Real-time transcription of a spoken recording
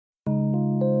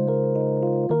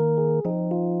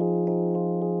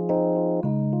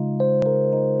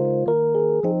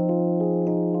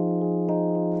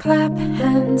Clap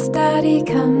hands, daddy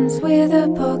comes with a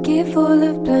pocket full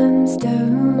of plums.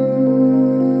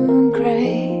 Don't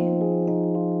cry.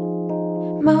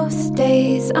 Most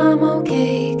days I'm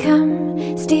okay,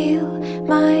 come steal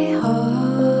my heart.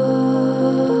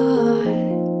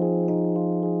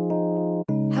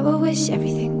 How I wish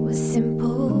everything was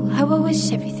simple, how I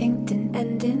wish everything didn't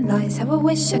end in lies, how I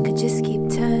wish I could just keep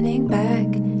turning back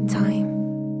time.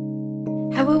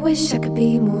 How I wish I could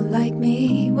be more like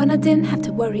me, when I didn't have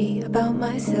to worry about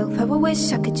myself. How I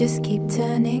wish I could just keep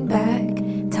turning back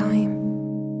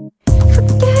time.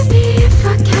 Forgive me if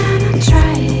I cannot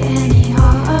try any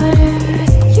harder.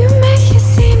 You make it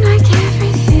seem like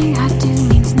everything I do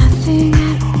means nothing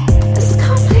at all. As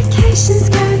complications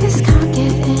go, this can't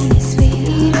get any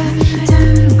sweeter.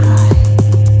 Don't cry.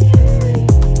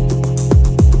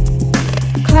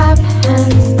 Clap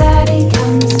hands, daddy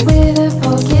comes with a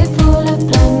pocket full of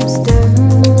plums. Don't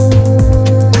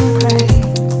cry.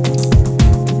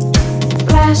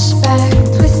 Flashback,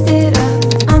 twist it up,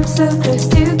 I'm so close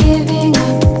to giving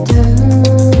up.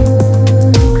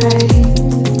 Don't cry.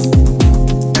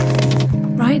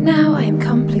 Right now I am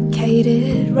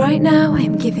complicated, right now I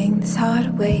am giving this heart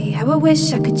away. How I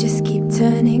wish I could just keep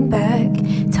turning back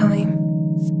time.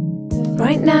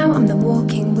 Right now I'm the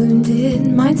walking wounded,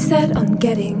 mindset on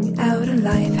getting out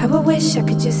alive. How I wish I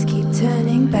could just keep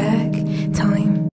turning back time.